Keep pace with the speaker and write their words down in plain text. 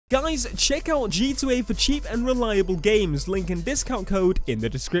Guys, check out G2A for cheap and reliable games, link and discount code in the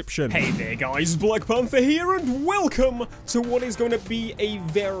description. Hey there guys, BlackPanthaa here and welcome to what is going to be a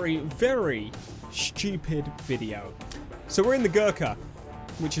very, very stupid video. So we're in the GURKHA,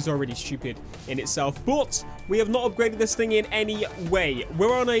 which is already stupid in itself, but we have not upgraded this thing in any way.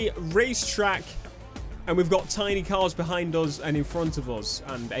 We're on a racetrack and we've got tiny cars behind us and in front of us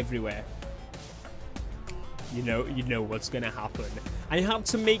and everywhere. You know what's gonna happen. I have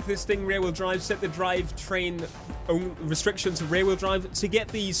to make this thing rear-wheel drive, set the drivetrain restriction to rear-wheel drive to get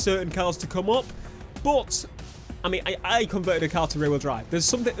these certain cars to come up. But I mean, I converted a car to rear-wheel drive. There's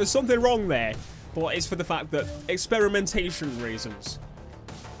something wrong there, but it's for the fact that experimentation reasons.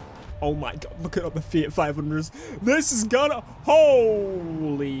 Oh my god, look at the Fiat 500s. This is gonna...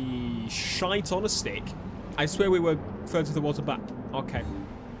 Holy shite on a stick. I swear we were further towards the back. Okay.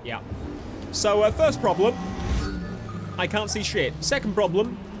 Yeah. So, first problem. I can't see shit. Second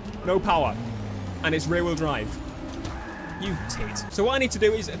problem. No power. And it's rear-wheel drive. You tit. So what I need to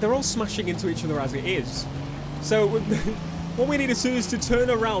do is... They're all smashing into each other as it is. So, what we need to do is to turn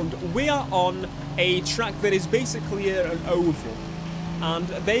around. We are on a track that is basically an oval. And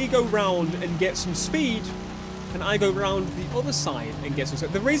they go round and get some speed, and I go round the other side and get some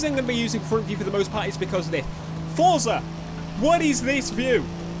speed. The reason I'm going to be using front view for the most part is because of this. Forza! What is this view?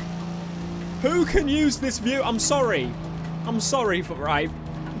 Who can use this view? I'm sorry. I'm sorry for, right?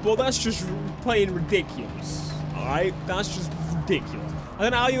 But that's just plain ridiculous. Alright? That's just ridiculous. I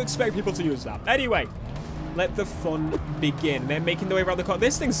don't know how you expect people to use that. Anyway, let the fun begin. They're making their way around the car.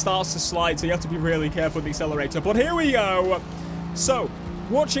 This thing starts to slide, so you have to be really careful with the accelerator. But here we go. So,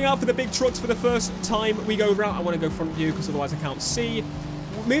 watching out for the big trucks for the first time we go around. I want to go front view because otherwise I can't see.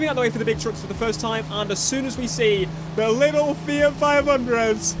 Moving out the way for the big trucks for the first time, and as soon as we see the little Fiat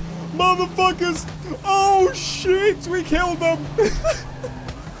 500s, motherfuckers! Oh shit! We killed them!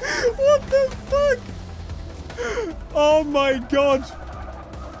 What the fuck? Oh my god!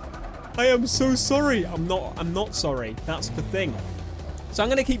 I am so sorry. I'm not sorry. That's the thing. So I'm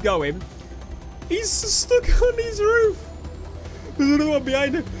gonna keep going. He's stuck on his roof. There's another one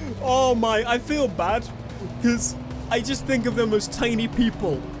behind him. Oh my, I feel bad because I just think of them as tiny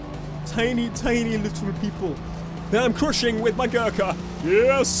people. Tiny, tiny little people that I'm crushing with my GURKHA.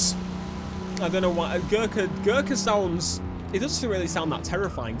 Yes! I don't know why. GURKHA sounds... It doesn't really sound that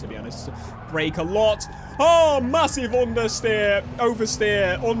terrifying, to be honest. Brake a lot. Oh, massive understeer.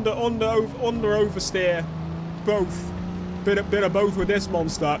 Oversteer. Under, oversteer. Both. Bit of both with this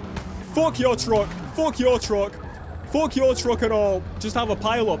monster. Fuck your truck. Fuck your truck. Fuck your truck and all. Just have a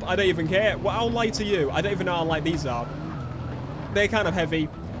pile up. I don't even care. Well, how light are you? I don't even know how light these are. They're kind of heavy.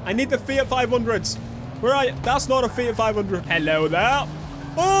 I need the Fiat 500s. Where are you? That's not a Fiat 500. Hello there.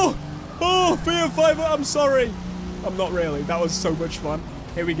 Oh! Oh, Fiat 500. I'm sorry. I'm not really. That was so much fun.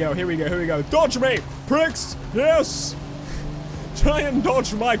 Here we go. Here we go. Here we go. Dodge me, pricks. Yes. Try and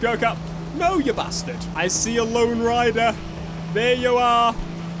dodge my GURKHA. No, you bastard. I see a lone rider. There you are.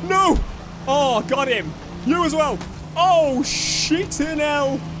 No. Oh, got him. You as well. Oh, shit in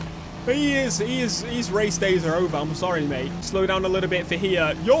hell. His race days are over. I'm sorry, mate. Slow down a little bit for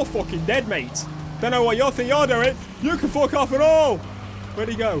here. You're fucking dead, mate. Don't know what you think you're doing. You can fuck off at all. Where'd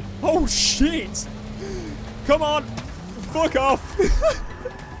he go? Oh, shit. Come on. Fuck off.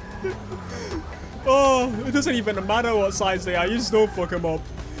 Oh, it doesn't even matter what size they are. You just don't fuck them up.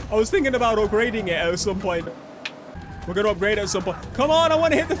 I was thinking about upgrading it at some point. We're going to upgrade it at some point. Come on, I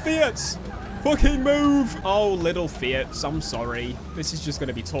want to hit the Fiats. Fucking move! Oh, little Fiats, I'm sorry. This is just going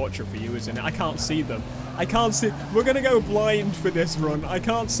to be torture for you, isn't it? I can't see them. I can't see... We're going to go blind for this run. I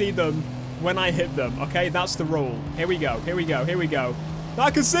can't see them when I hit them, okay? That's the rule. Here we go, here we go, here we go. I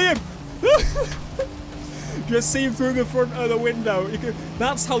can see him! Just see him through the front of the window.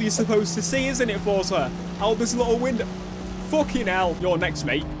 That's how you're supposed to see, isn't it, Forza? Out this little window. Fucking hell. You're next,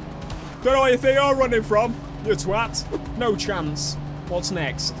 mate. Don't know where you think you're running from, you twat. No chance. What's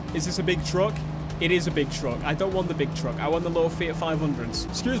next? Is this a big truck? It is a big truck. I don't want the big truck. I want the little Fiat 500s.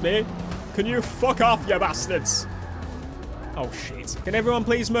 Excuse me. Can you fuck off, you bastards? Oh shit. Can everyone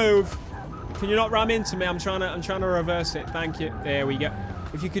please move? Can you not ram into me? I'm trying to reverse it. Thank you. There we go.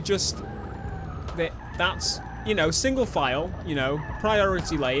 If you could just... That's, you know, single file. You know,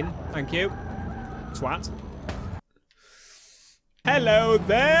 priority lane. Thank you. Twat. Hello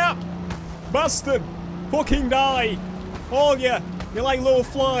there. Bastard. Fucking die. All yeah. You're like little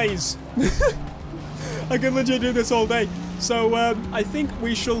flies. I can legit do this all day. So, I think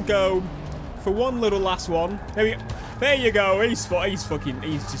we shall go for one little last one. There you go. He's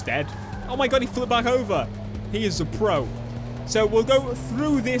just dead. Oh my god, he flipped back over. He is a pro. So, we'll go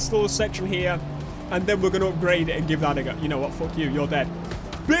through this little section here, and then we're going to upgrade it and give that a go. You know what? Fuck you. You're dead.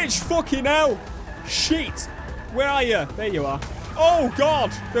 Bitch, fucking hell. Shit. Where are you? There you are. Oh,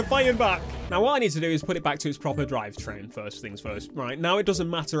 God. They're fighting back. Now, what I need to do is put it back to its proper drivetrain, first things first. Right, now it doesn't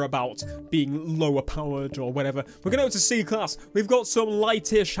matter about being lower powered or whatever. We're going to go to C-Class. We've got some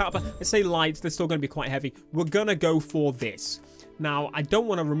lightish, let's say light, they're still going to be quite heavy. We're going to go for this. Now, I don't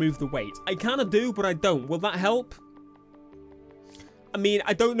want to remove the weight. I kind of do, but I don't. Will that help? I mean,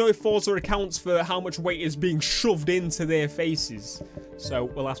 I don't know if Forza accounts for how much weight is being shoved into their faces. So,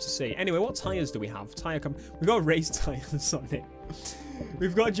 we'll have to see. Anyway, what tyres do we have? We've got race tyres on it.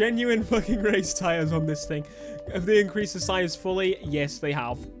 We've got genuine fucking race tyres on this thing. Have they increased the size fully? Yes, they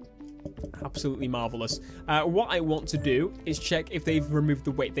have. Absolutely marvellous. What I want to do is check if they've removed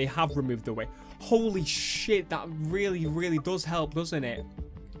the weight. They have removed the weight. Holy shit, that really, really does help, doesn't it?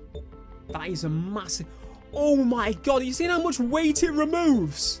 That is a massive... Oh my god, you seen how much weight it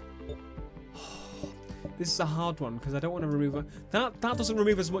removes? This is a hard one because I don't want to remove it. That doesn't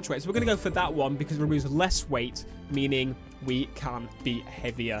remove as much weight. So we're going to go for that one because it removes less weight, meaning we can be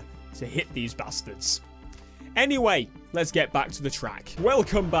heavier to hit these bastards. Anyway, let's get back to the track.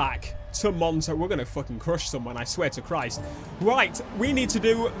 Welcome back to Monza. We're going to fucking crush someone, I swear to Christ. Right, we need to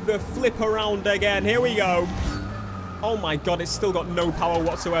do the flip around again. Here we go. Oh my god, it's still got no power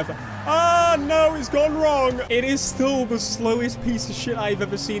whatsoever. Ah, no, it's gone wrong. It is still the slowest piece of shit I've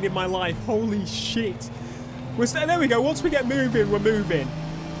ever seen in my life. Holy shit. There we go. Once we get moving, we're moving.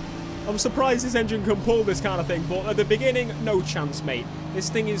 I'm surprised this engine can pull this kind of thing, but at the beginning, no chance, mate. This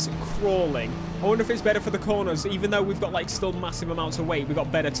thing is crawling. I wonder if it's better for the corners. Even though we've got, like, still massive amounts of weight, we've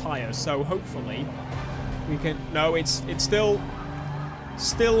got better tyres. So, hopefully, we can... No, it's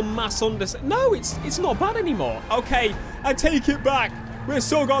still mass under... No, it's not bad anymore. Okay, I take it back. We've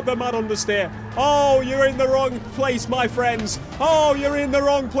still got the mad understeer. Oh, you're in the wrong place, my friends. Oh, you're in the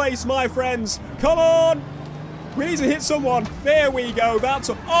wrong place, my friends. Come on. We need to hit someone. There we go. That's...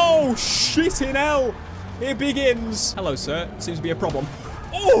 Oh, shit in hell. It begins. Hello, sir. Seems to be a problem.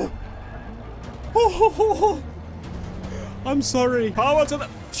 Oh! Oh! I'm sorry. Power to the...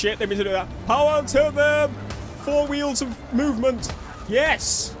 Shit, didn't mean to do that. Power to the 4 wheels of movement.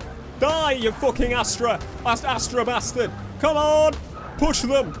 Yes. Die, you fucking Astra bastard. Come on. Push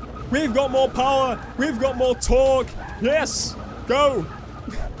them. We've got more power. We've got more torque. Yes. Go.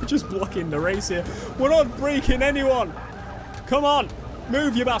 We're just blocking the race here. We're not breaking anyone. Come on.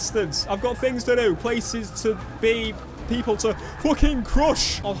 Move, you bastards. I've got things to do. Places to be. People to fucking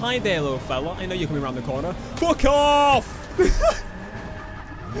crush. Oh, hi there, little fella. I know you're coming around the corner. Fuck off.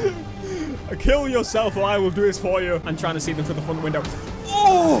 Kill yourself or I will do this for you. I'm trying to see them through the front window.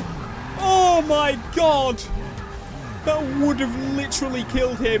 Oh! Oh my god! That would have literally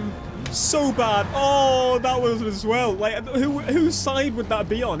killed him so bad. Oh, that was as well. Like, whose side would that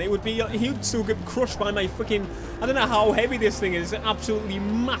be on? It would be, he would still get crushed by my fucking, I don't know how heavy this thing is. It's absolutely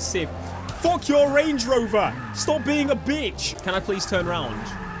massive. Fuck your Range Rover. Stop being a bitch. Can I please turn around?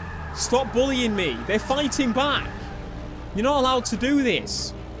 Stop bullying me. They're fighting back. You're not allowed to do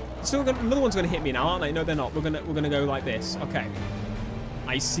this. Still gonna, another one's going to hit me now, aren't they? No, they're not. We're gonna go like this. Okay.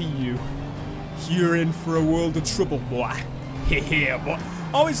 I see you. You're in for a world of trouble, boy. Here, boy.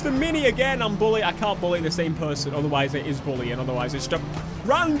 Oh, it's the Mini again. I'm bullying. I can't bully the same person. Otherwise, it is bullying. Otherwise, it's just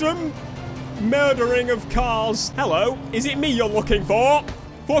random murdering of cars. Hello. Is it me you're looking for?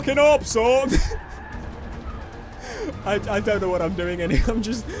 Fucking up, son. I don't know what I'm doing anymore.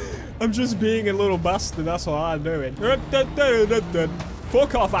 I'm just being a little bastard. That's what I'm doing.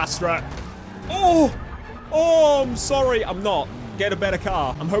 Fuck off, Astra. Oh! Oh, I'm sorry. I'm not. Get a better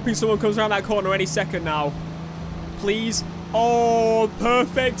car. I'm hoping someone comes around that corner any second now. Please. Oh,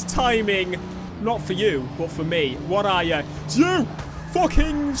 perfect timing. Not for you, but for me. What are you? It's you!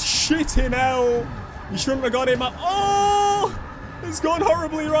 Fucking shit in hell. You shouldn't have got him up. Oh! It's gone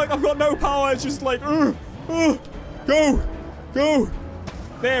horribly wrong. I've got no power. It's just like, go. Go.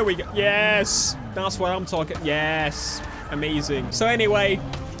 There we go. Yes. That's what I'm talking. Yes. Amazing. So anyway,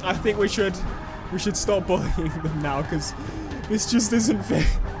 I think we should stop bullying them now because this just isn't fair.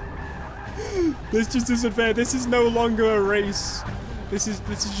 This just isn't fair. This is no longer a race. This is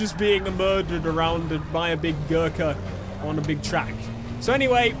just being murdered around by a big GURKHA on a big track. So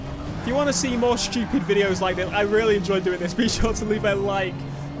anyway, if you want to see more stupid videos like this, I really enjoyed doing this. Be sure to leave a like.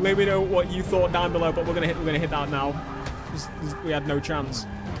 Let me know what you thought down below. But we're gonna hit that now. We had no chance.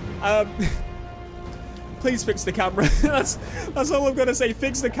 Please fix the camera. that's all I'm gonna say.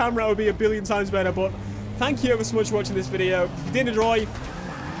 Fix the camera. It would be a billion times better. But thank you ever so much for watching this video. If you did enjoy,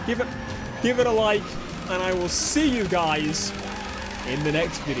 give it a like, and I will see you guys in the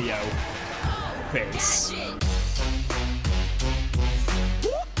next video. Peace.